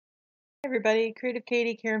Everybody, Creative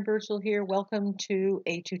Katie, Karen Burchill here. Welcome to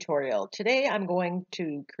a tutorial. Today I'm going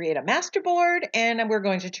to create a masterboard and we're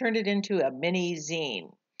going to turn it into a mini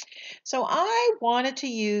zine. So I wanted to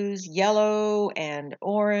use yellow and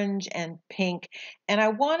orange and pink, and I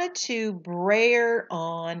wanted to brayer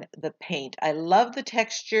on the paint. I love the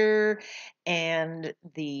texture and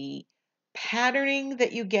the patterning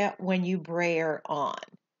that you get when you brayer on.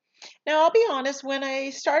 Now, I'll be honest, when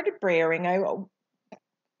I started brayering,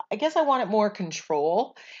 I guess I wanted more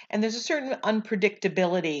control, and there's a certain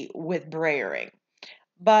unpredictability with brayering.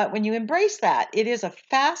 But when you embrace that, it is a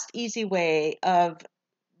fast, easy way of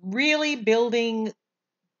really building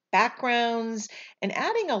backgrounds and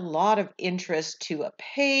adding a lot of interest to a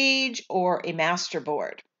page or a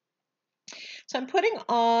masterboard. So I'm putting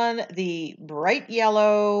on the bright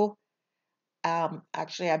yellow.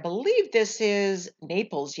 Actually, I believe this is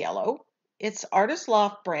Naples yellow. It's Artist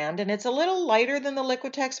Loft brand, and it's a little lighter than the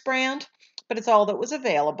Liquitex brand, but it's all that was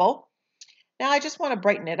available. Now I just want to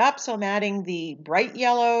brighten it up, so I'm adding the bright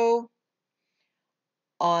yellow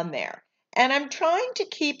on there. And I'm trying to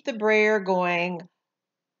keep the brayer going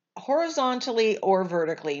horizontally or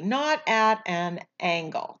vertically, not at an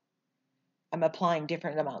angle. I'm applying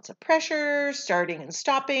different amounts of pressure, starting and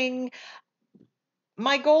stopping.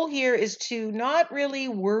 My goal here is to not really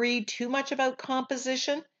worry too much about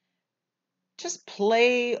composition, just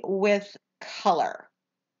play with color.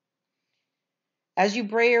 As you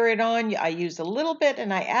brayer it on, I use a little bit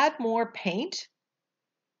and I add more paint.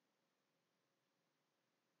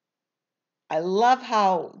 I love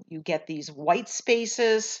how you get these white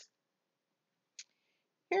spaces.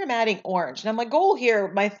 Here I'm adding orange. Now my goal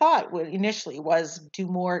here, my thought initially was do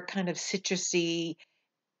more kind of citrusy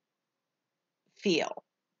feel.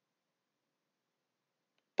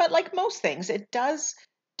 But like most things, it does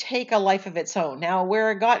take a life of its own. Now,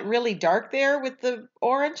 where it got really dark there with the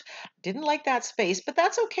orange, didn't like that space, but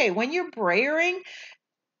that's okay. When you're brayering,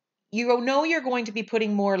 you know you're going to be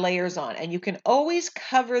putting more layers on, and you can always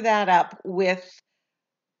cover that up with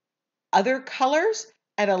other colors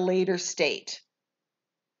at a later state.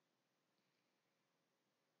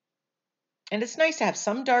 And it's nice to have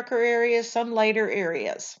some darker areas, some lighter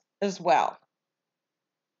areas as well.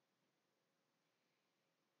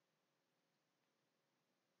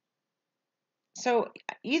 So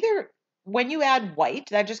either when you add white,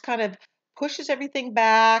 that just kind of pushes everything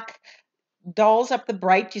back, dulls up the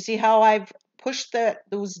bright. You see how I've pushed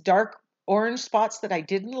those dark orange spots that I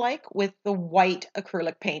didn't like with the white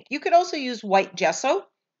acrylic paint. You could also use white gesso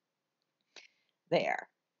there.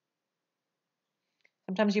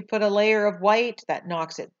 Sometimes you put a layer of white that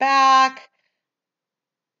knocks it back.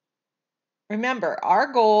 Remember,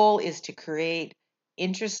 our goal is to create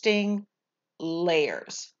interesting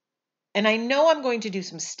layers. And I know I'm going to do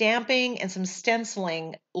some stamping and some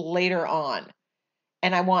stenciling later on.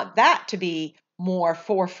 And I want that to be more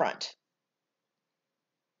forefront.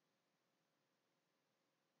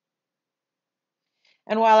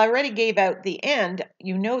 And while I already gave out the end,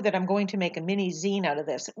 you know that I'm going to make a mini zine out of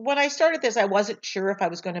this. When I started this, I wasn't sure if I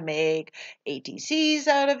was going to make ATCs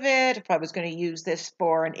out of it, if I was going to use this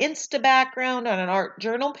for an Insta background on an art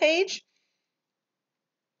journal page.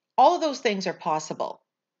 All of those things are possible.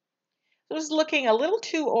 It was looking a little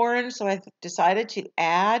too orange, so I decided to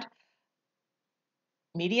add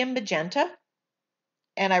medium magenta.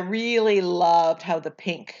 And I really loved how the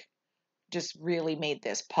pink just really made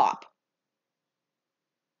this pop.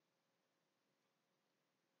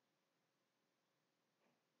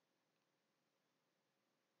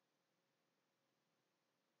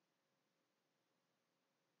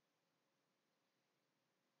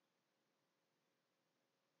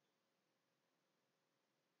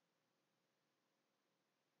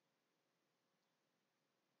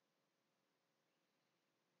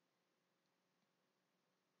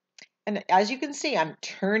 And as you can see, I'm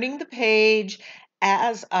turning the page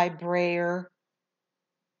as I brayer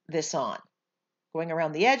this on. Going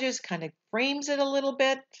around the edges kind of frames it a little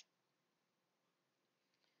bit.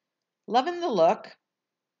 Loving the look.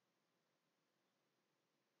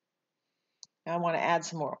 Now I want to add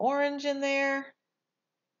some more orange in there.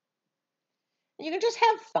 You can just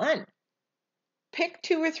have fun. Pick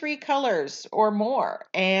 2 or 3 colors or more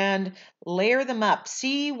and layer them up.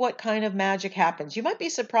 See what kind of magic happens. You might be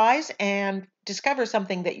surprised and discover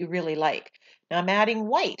something that you really like. Now I'm adding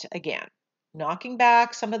white again, knocking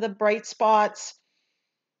back some of the bright spots.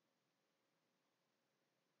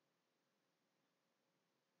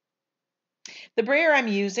 The brayer I'm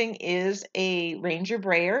using is a Ranger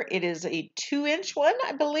brayer. It is a 2-inch one,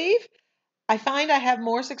 I believe. I find I have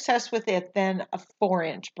more success with it than a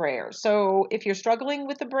 4-inch brayer. So if you're struggling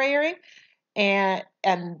with the brayering, and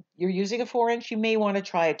you're using a 4-inch, you may want to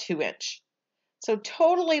try a 2-inch. So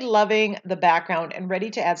totally loving the background and ready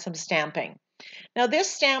to add some stamping. Now this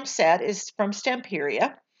stamp set is from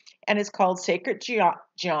Stamperia and it's called Sacred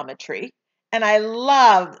Geometry. And I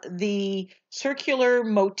love the circular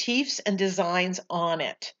motifs and designs on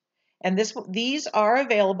it. And these are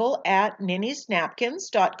available at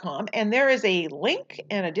MINI-ZINE.com, and there is a link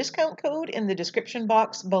and a discount code in the description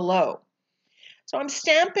box below. So I'm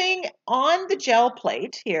stamping on the gel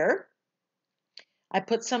plate here. I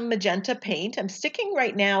put some magenta paint. I'm sticking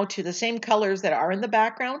right now to the same colors that are in the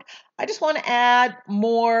background. I just want to add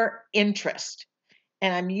more interest.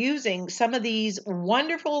 And I'm using some of these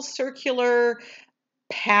wonderful circular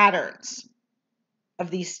patterns of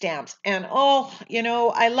these stamps. And oh,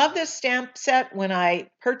 I love this stamp set when I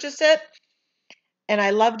purchased it. And I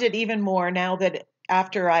loved it even more now that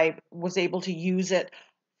after I was able to use it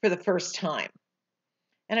for the first time.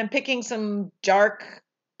 And I'm picking some dark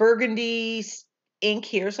burgundy ink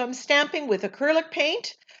here. So I'm stamping with acrylic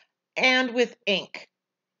paint and with ink.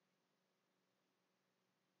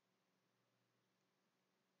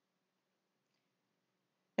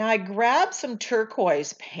 Now I grabbed some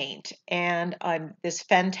turquoise paint and this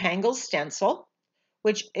Fantangle stencil,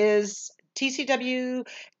 which is TCW.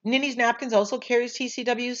 Ninny's Napkins also carries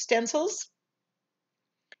TCW stencils.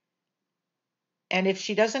 And if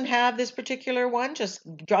she doesn't have this particular one, just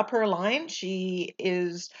drop her a line. She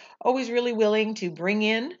is always really willing to bring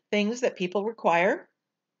in things that people require.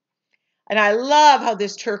 And I love how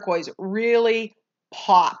this turquoise really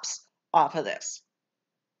pops off of this.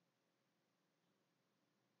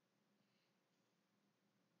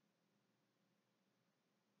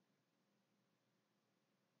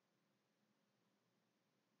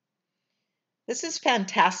 This is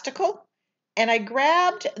fantastical. And I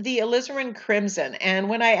grabbed the alizarin crimson. And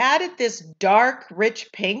when I added this dark, rich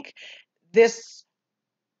pink, this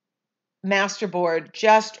masterboard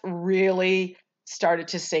just really started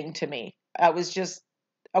to sing to me. I was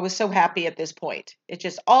so happy at this point. It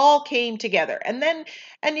just all came together. And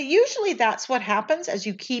usually that's what happens as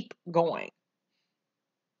you keep going.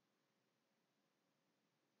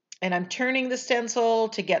 And I'm turning the stencil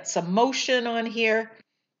to get some motion on here.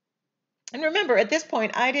 And remember, at this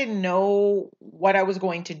point, I didn't know what I was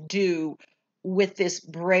going to do with this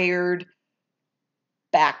Brayered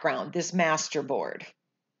background, this masterboard.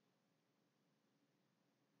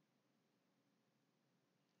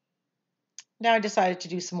 Now I decided to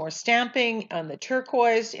do some more stamping on the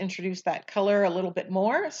turquoise, introduce that color a little bit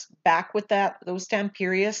more, back with those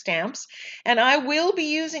Stamperia stamps. And I will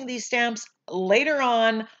be using these stamps later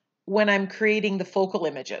on when I'm creating the focal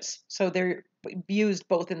images. So they're used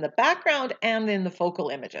both in the background and in the focal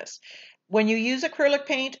images. When you use acrylic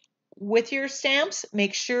paint with your stamps,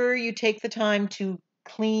 make sure you take the time to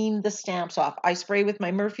clean the stamps off. I spray with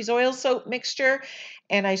my Murphy's oil soap mixture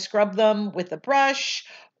and I scrub them with a brush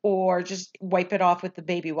or just wipe it off with the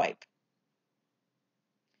baby wipe.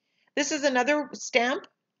 This is another stamp,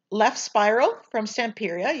 Left Spiral from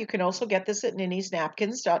Stamperia. You can also get this at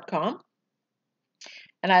MINI-ZINE.com.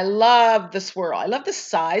 And I love the swirl. I love the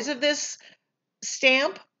size of this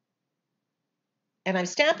stamp. And I'm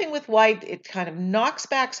stamping with white. It kind of knocks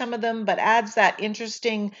back some of them, but adds that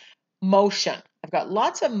interesting motion. I've got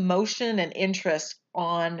lots of motion and interest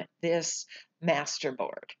on this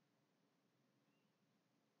masterboard.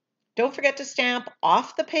 Don't forget to stamp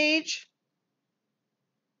off the page.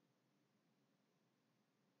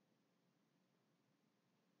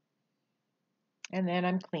 And then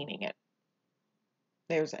I'm cleaning it.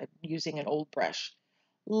 Using an old brush.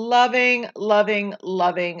 Loving, loving,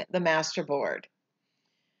 loving the masterboard.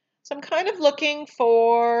 So I'm kind of looking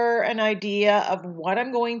for an idea of what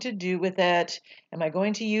I'm going to do with it. Am I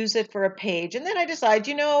going to use it for a page? And then I decide,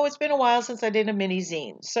 it's been a while since I did a mini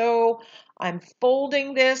zine. So I'm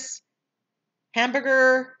folding this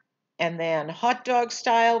hamburger and then hot dog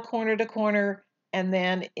style corner to corner and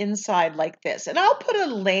then inside like this. And I'll put a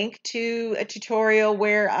link to a tutorial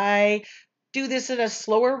where I do this at a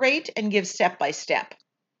slower rate and give step by step.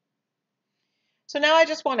 So now I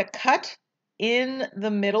just want to cut in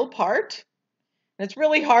the middle part. And it's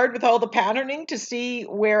really hard with all the patterning to see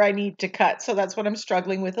where I need to cut. So that's what I'm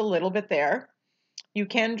struggling with a little bit there. You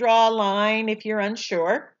can draw a line if you're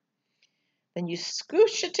unsure. Then you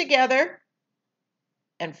scoosh it together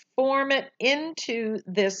and form it into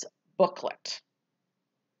this booklet.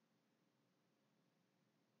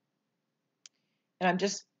 And I'm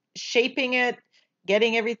just shaping it,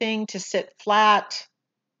 getting everything to sit flat.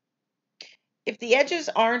 If the edges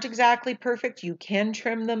aren't exactly perfect, you can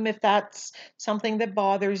trim them if that's something that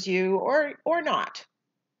bothers you or not.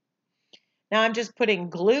 Now I'm just putting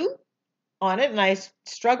glue on it, and I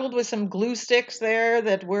struggled with some glue sticks there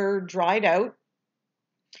that were dried out.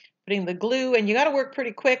 Putting the glue, and you got to work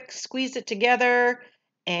pretty quick, squeeze it together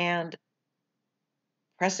and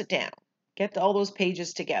press it down. Get all those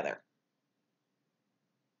pages together.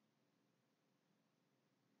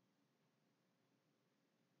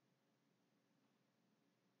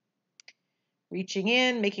 Reaching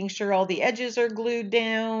in, making sure all the edges are glued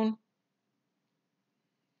down.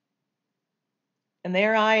 And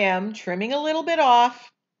there I am, trimming a little bit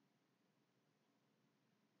off.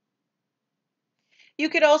 You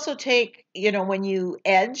could also take, when you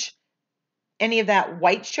edge, any of that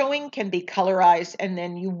white showing can be colorized and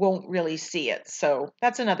then you won't really see it. So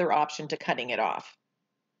that's another option to cutting it off.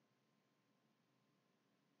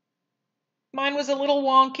 Mine was a little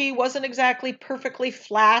wonky, wasn't exactly perfectly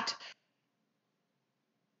flat.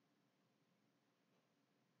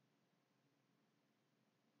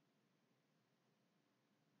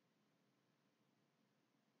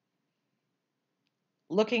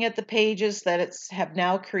 Looking at the pages that have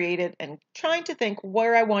now created and trying to think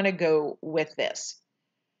where I want to go with this.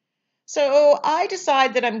 So I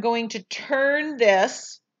decide that I'm going to turn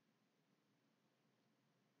this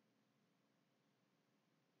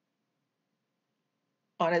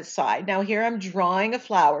on its side. Now here I'm drawing a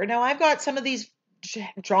flower. Now I've got some of these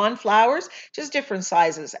drawn flowers, just different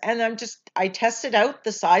sizes. And I tested out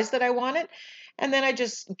the size that I wanted. And then I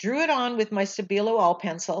just drew it on with my Stabilo all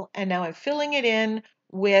pencil. And now I'm filling it in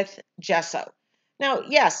with gesso. Now,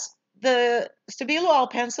 yes, the Stabilo all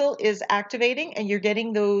pencil is activating and you're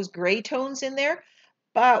getting those gray tones in there.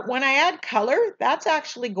 But when I add color, that's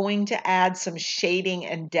actually going to add some shading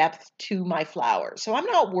and depth to my flower. So I'm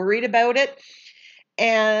not worried about it.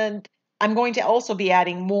 And I'm going to also be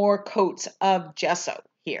adding more coats of gesso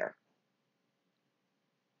here.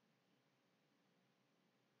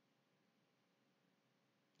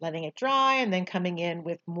 Letting it dry and then coming in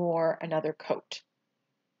with another coat.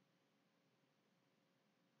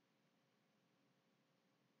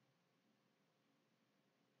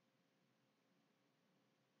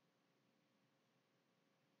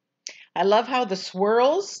 I love how the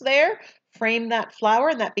swirls there frame that flower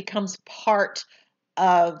and that becomes part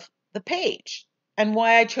of the page and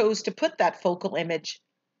why I chose to put that focal image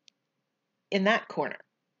in that corner.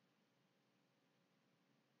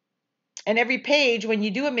 And every page, when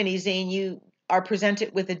you do a mini zine, you are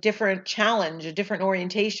presented with a different challenge, a different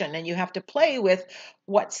orientation, and you have to play with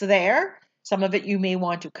what's there. Some of it you may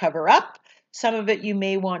want to cover up, some of it you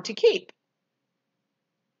may want to keep.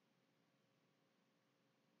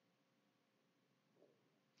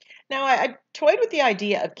 Now, I toyed with the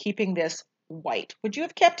idea of keeping this white. Would you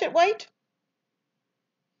have kept it white?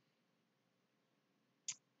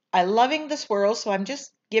 I'm loving the swirls, so I'm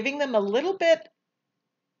just giving them a little bit,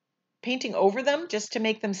 painting over them just to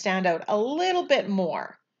make them stand out a little bit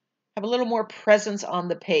more, have a little more presence on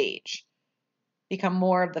the page, become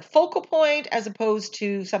more of the focal point as opposed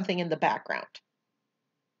to something in the background.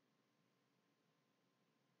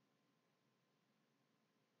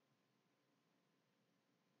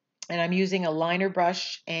 And I'm using a liner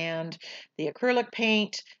brush and the acrylic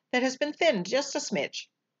paint that has been thinned just a smidge.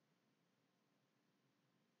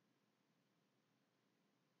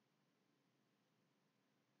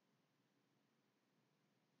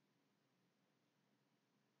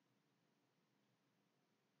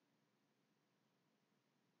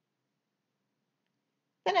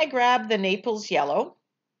 Then I grab the Naples yellow.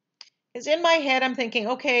 Because in my head, I'm thinking,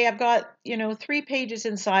 okay, I've got, 3 pages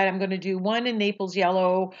inside. I'm going to do one in Naples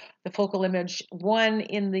yellow, the focal image, one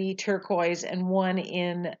in the turquoise, and one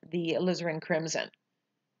in the alizarin crimson.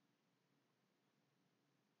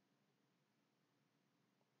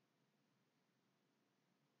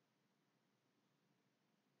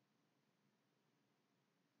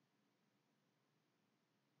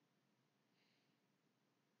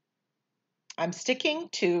 I'm sticking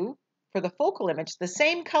to, for the focal image, the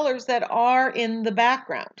same colors that are in the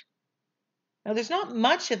background. Now, there's not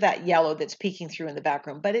much of that yellow that's peeking through in the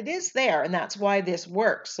background, but it is there, and that's why this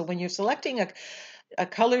works. So when you're selecting a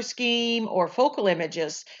color scheme or focal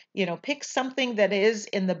images, pick something that is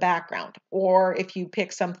in the background. Or if you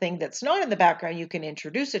pick something that's not in the background, you can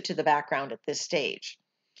introduce it to the background at this stage.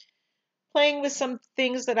 Playing with some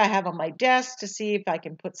things that I have on my desk to see if I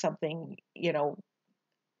can put something,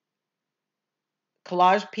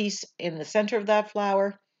 collage piece in the center of that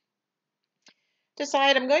flower.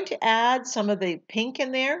 Decide I'm going to add some of the pink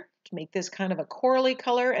in there to make this kind of a corally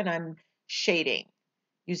color, and I'm shading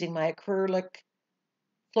using my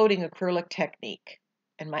floating acrylic technique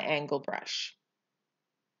and my angle brush.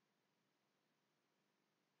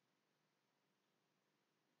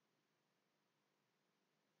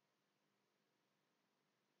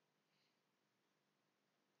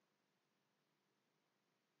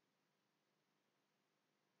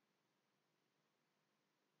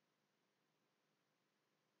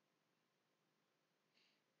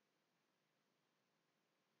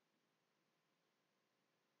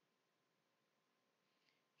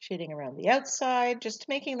 Shading around the outside, just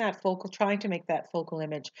making that focal, trying to make that focal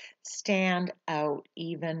image stand out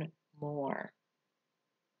even more.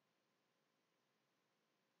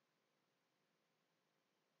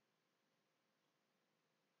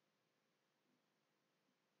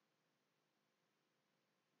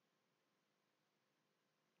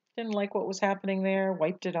 Didn't like what was happening there,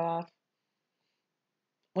 wiped it off.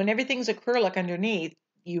 When everything's acrylic underneath,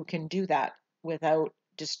 you can do that without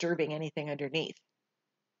disturbing anything underneath.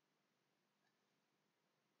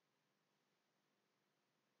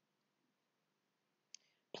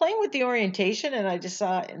 Playing with the orientation,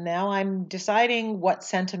 and now I'm deciding what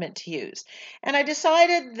sentiment to use. And I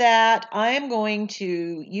decided that I am going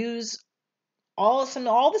to use all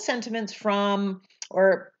the sentiments from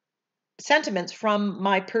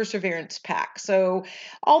my perseverance pack. So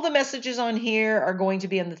all the messages on here are going to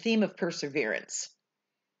be on the theme of perseverance.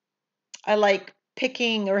 I like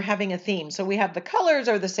picking or having a theme. So we have the colors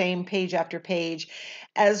are the same page after page,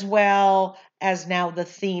 as well as now the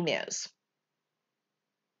theme is.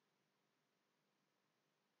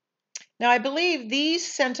 Now I believe these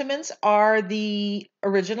sentiments are the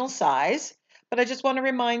original size, but I just want to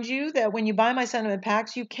remind you that when you buy my sentiment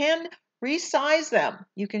packs, you can resize them.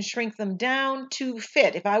 You can shrink them down to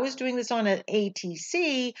fit. If I was doing this on an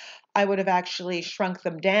ATC, I would have actually shrunk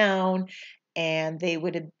them down and they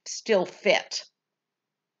would still fit.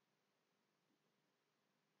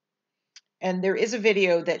 And there is a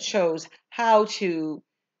video that shows how to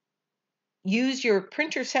use your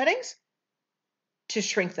printer settings to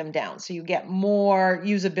shrink them down so you get more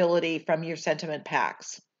usability from your sentiment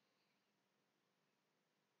packs.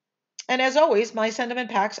 And as always, my sentiment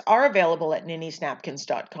packs are available at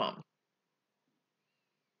ninniesnapkins.com.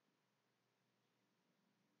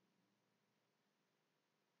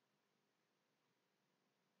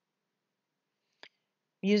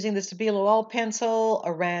 Using the Stabilo All pencil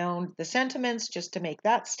around the sentiments just to make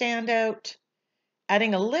that stand out.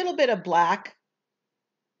 Adding a little bit of black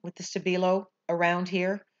with the Stabilo around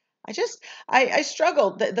here. I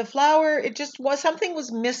struggled. The flower, it just was, something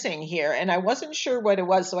was missing here and I wasn't sure what it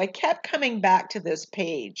was. So I kept coming back to this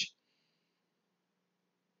page.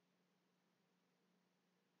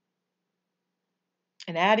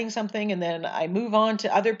 And adding something, and then I move on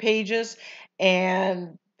to other pages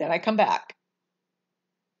and then I come back.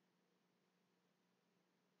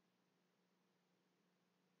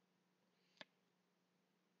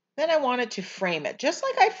 Then I wanted to frame it, just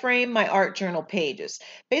like I frame my art journal pages.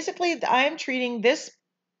 Basically, I am treating this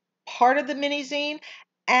part of the mini zine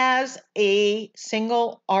as a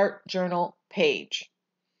single art journal page.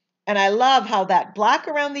 And I love how that black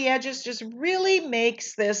around the edges just really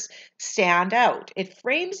makes this stand out. It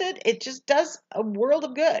frames it, it just does a world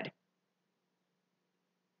of good.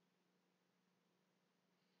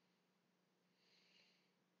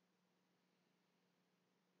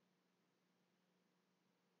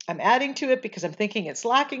 I'm adding to it because I'm thinking it's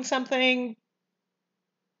lacking something.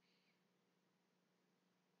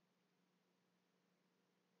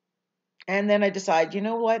 And then I decide, you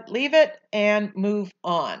know what, leave it and move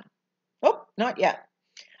on. Oh, not yet.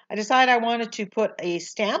 I decided I wanted to put a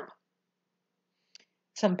stamp,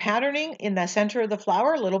 some patterning in the center of the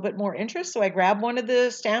flower, a little bit more interest. So I grabbed one of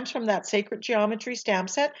the stamps from that Sacred Geometry stamp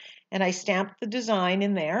set and I stamped the design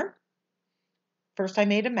in there. First I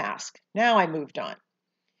made a mask. Now I moved on.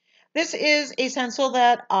 This is a stencil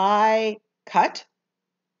that I cut.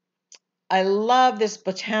 I love this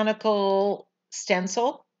botanical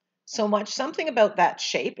stencil so much. Something about that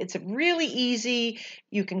shape. It's really easy.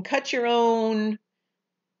 You can cut your own.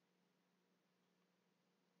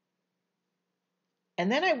 And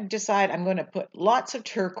then I decide I'm going to put lots of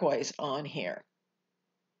turquoise on here.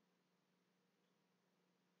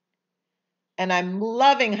 And I'm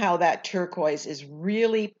loving how that turquoise is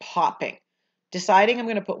really popping. Deciding I'm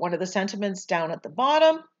going to put one of the sentiments down at the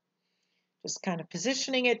bottom. Just kind of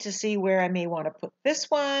positioning it to see where I may want to put this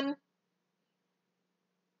one.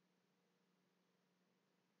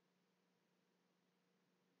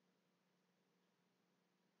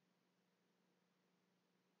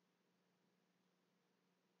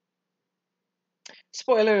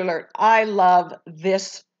 Spoiler alert, I love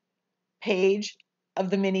this page of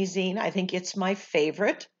the mini zine. I think it's my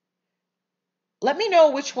favorite. Let me know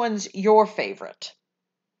which one's your favorite.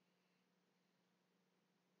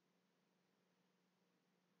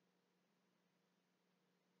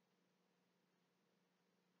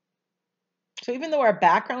 So even though our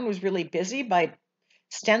background was really busy, by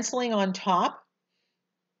stenciling on top,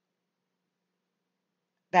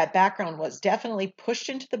 that background was definitely pushed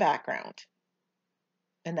into the background.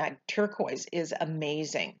 And that turquoise is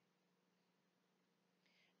amazing.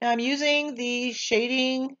 Now I'm using the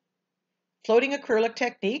shading floating acrylic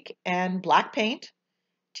technique and black paint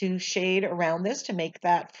to shade around this to make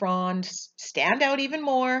that frond stand out even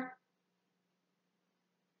more.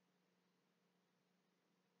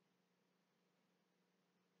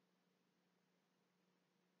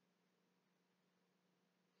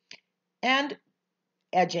 And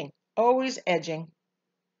edging, always edging.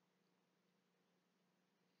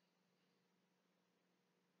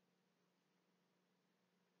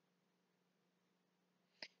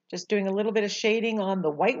 Just doing a little bit of shading on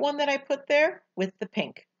the white one that I put there with the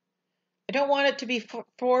pink. I don't want it to be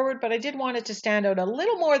forward, but I did want it to stand out a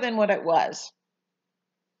little more than what it was.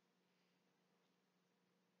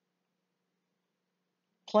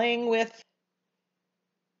 Playing with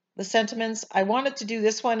the sentiments. I wanted to do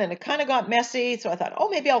this one and it kind of got messy, so I thought, oh,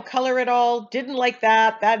 maybe I'll color it all. Didn't like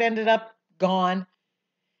that. That ended up gone.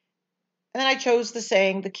 And then I chose the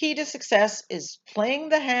saying, the key to success is playing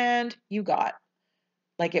the hand you got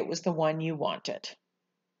like it was the one you wanted.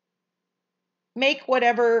 Make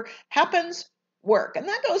whatever happens work. And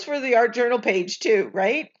that goes for the art journal page too,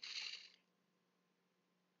 right?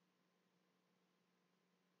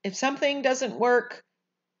 If something doesn't work,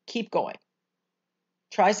 keep going.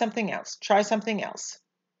 Try something else. Try something else.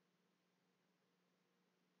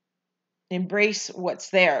 Embrace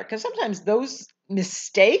what's there, because sometimes those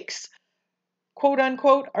mistakes, quote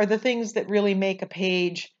unquote, are the things that really make a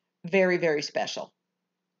page very, very special.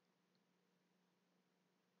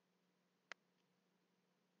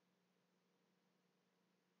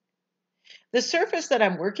 The surface that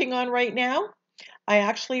I'm working on right now, I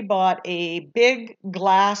actually bought a big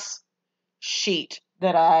glass sheet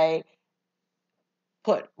that I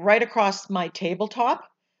put right across my tabletop.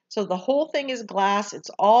 So the whole thing is glass. It's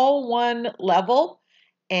all one level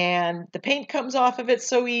and the paint comes off of it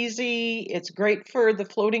so easy. It's great for the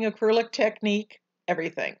floating acrylic technique,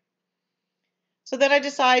 everything. So then I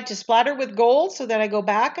decide to splatter with gold. So then I go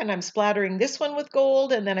back and I'm splattering this one with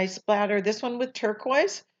gold and then I splatter this one with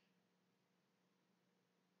turquoise.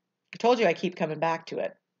 I told you I keep coming back to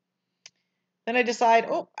it. Then I decide,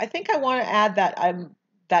 oh, I think I want to add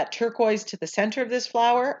that turquoise to the center of this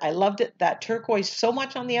flower. I loved it, that turquoise so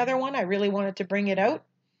much on the other one. I really wanted to bring it out.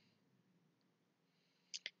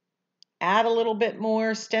 Add a little bit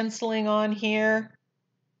more stenciling on here.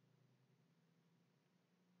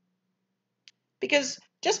 Because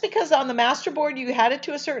just because on the masterboard you had it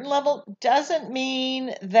to a certain level doesn't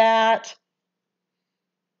mean that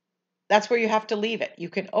that's where you have to leave it. You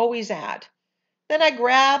can always add. Then I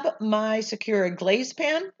grab my Sakura glaze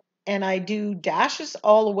pen and I do dashes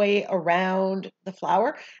all the way around the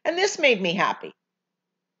flower. And this made me happy.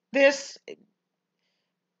 This,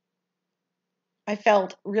 I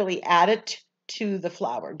felt, really added to the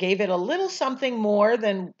flower, gave it a little something more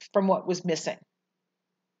than from what was missing.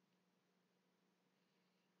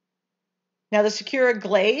 Now the Sakura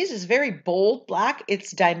glaze is very bold black,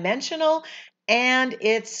 it's dimensional, and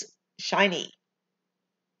it's shiny.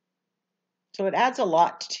 So it adds a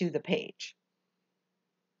lot to the page.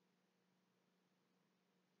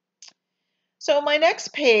 So my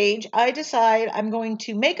next page, I decide I'm going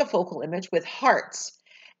to make a focal image with hearts.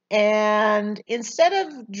 And instead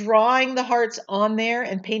of drawing the hearts on there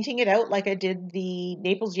and painting it out like I did the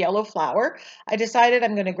Naples yellow flower, I decided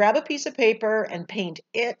I'm going to grab a piece of paper and paint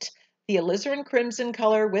it the alizarin crimson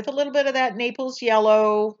color with a little bit of that Naples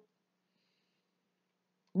yellow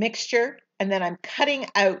mixture. And then I'm cutting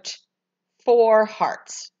out 4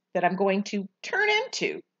 hearts that I'm going to turn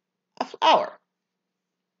into a flower.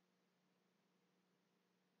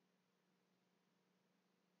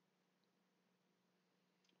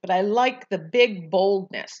 But I like the big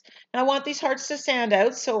boldness. Now I want these hearts to stand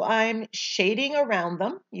out, so I'm shading around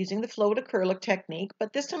them using the float acrylic technique,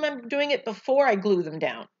 but this time I'm doing it before I glue them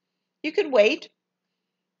down. You could wait.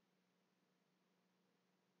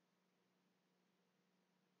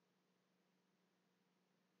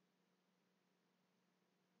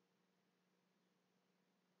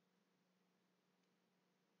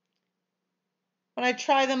 When I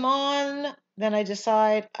try them on, then I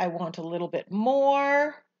decide I want a little bit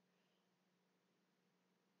more.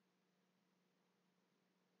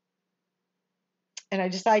 And I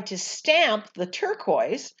decide to stamp the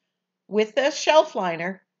turquoise with the shelf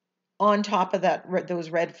liner on top of those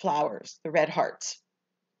red flowers, the red hearts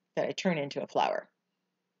that I turn into a flower.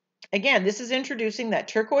 Again, this is introducing that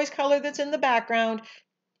turquoise color that's in the background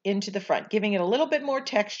into the front, giving it a little bit more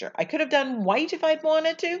texture. I could have done white if I'd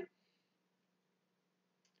wanted to.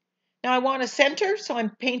 Now I want a center, so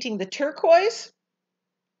I'm painting the turquoise.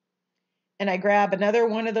 And I grab another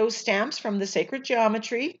one of those stamps from the Sacred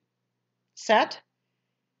Geometry set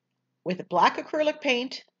with black acrylic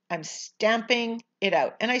paint I'm stamping it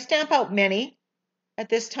out. And I stamp out many at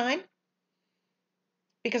this time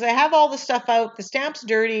because I have all the stuff out. The stamp's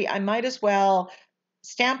dirty. I might as well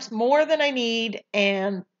stamp more than I need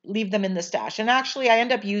and leave them in the stash. And actually, I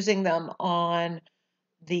end up using them on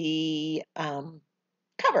the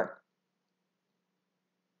cover.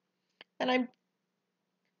 And I'm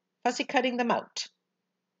fussy cutting them out.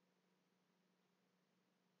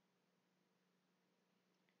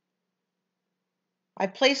 I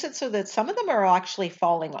place it so that some of them are actually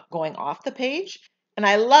going off the page. And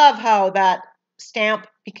I love how that stamp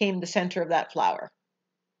became the center of that flower.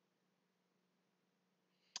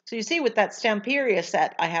 So you see with that Stamperia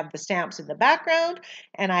set, I have the stamps in the background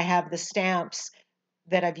and I have the stamps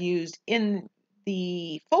that I've used in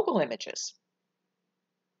the focal images.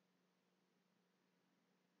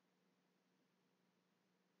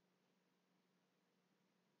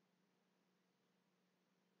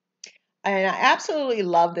 And I absolutely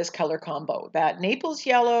love this color combo, that Naples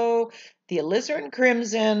yellow, the alizarin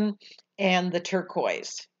crimson, and the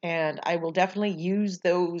turquoise. And I will definitely use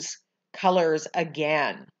those colors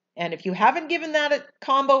again. And if you haven't given that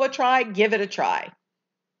combo a try, give it a try.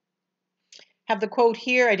 Have the quote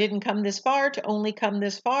here, I didn't come this far to only come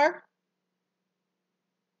this far.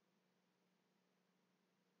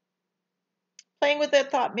 Playing with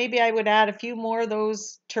it, thought maybe I would add a few more of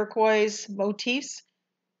those turquoise motifs.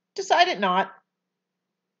 Decided not.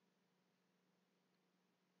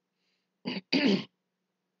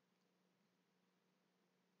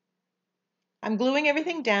 I'm gluing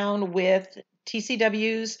everything down with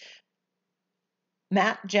TCW's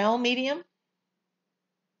matte gel medium,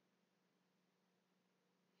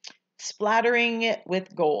 splattering it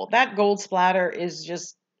with gold. That gold splatter is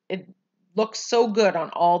just, it looks so good on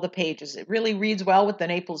all the pages. It really reads well with the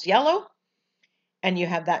Naples yellow, and you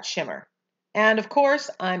have that shimmer. And of course,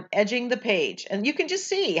 I'm edging the page, and you can just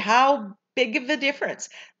see how big of a difference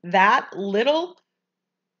that little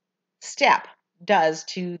step does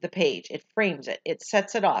to the page. It frames it, it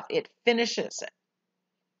sets it off, it finishes it.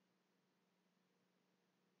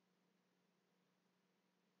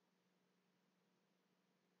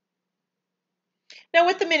 Now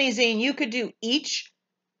with the mini zine, you could do each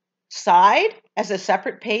side as a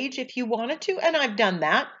separate page if you wanted to, and I've done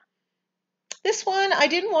that. This one, I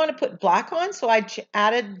didn't want to put black on, so I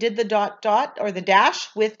did the dot or the dash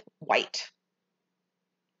with white.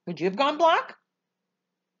 Would you have gone black?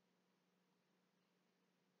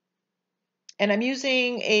 And I'm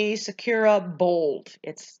using a Sakura Bold.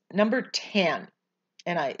 It's number 10,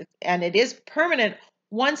 and it is permanent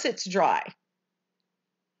once it's dry.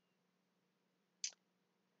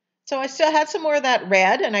 So I still had some more of that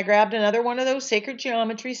red, and I grabbed another one of those Sacred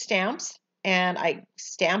Geometry stamps, and I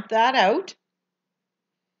stamped that out.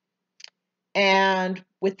 And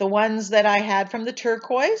with the ones that I had from the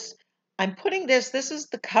turquoise, I'm putting this is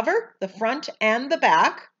the cover, the front and the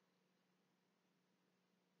back.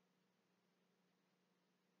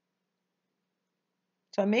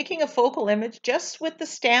 So I'm making a focal image just with the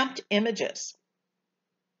stamped images.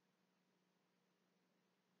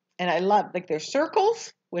 And I love, like, they're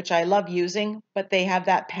circles, which I love using, but they have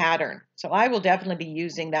that pattern. So I will definitely be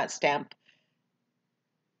using that stamp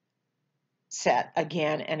set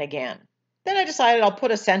again and again. Then I decided I'll put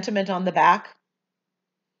a sentiment on the back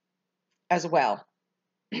as well.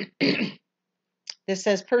 This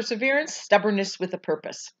says perseverance, stubbornness with a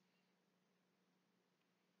purpose.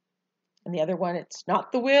 And the other one, it's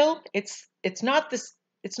not the will, it's not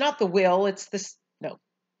the will,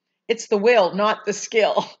 it's the will, not the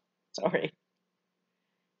skill. Sorry.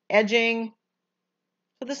 Edging.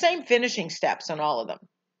 So the same finishing steps on all of them.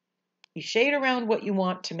 You shade around what you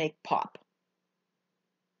want to make pop.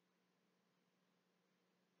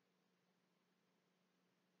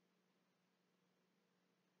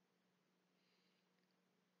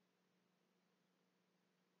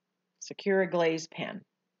 Sakura Glaze pen.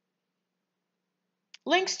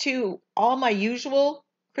 Links to all my usual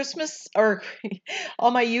Christmas or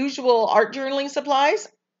all my usual art journaling supplies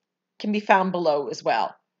can be found below as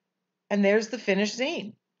well. And there's the finished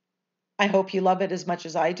zine. I hope you love it as much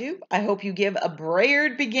as I do. I hope you give a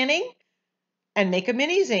Brayered beginning and make a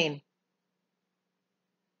mini zine.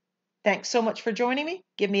 Thanks so much for joining me.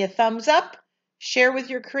 Give me a thumbs up, share with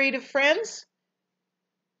your creative friends.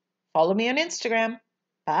 Follow me on Instagram.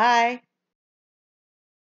 Bye.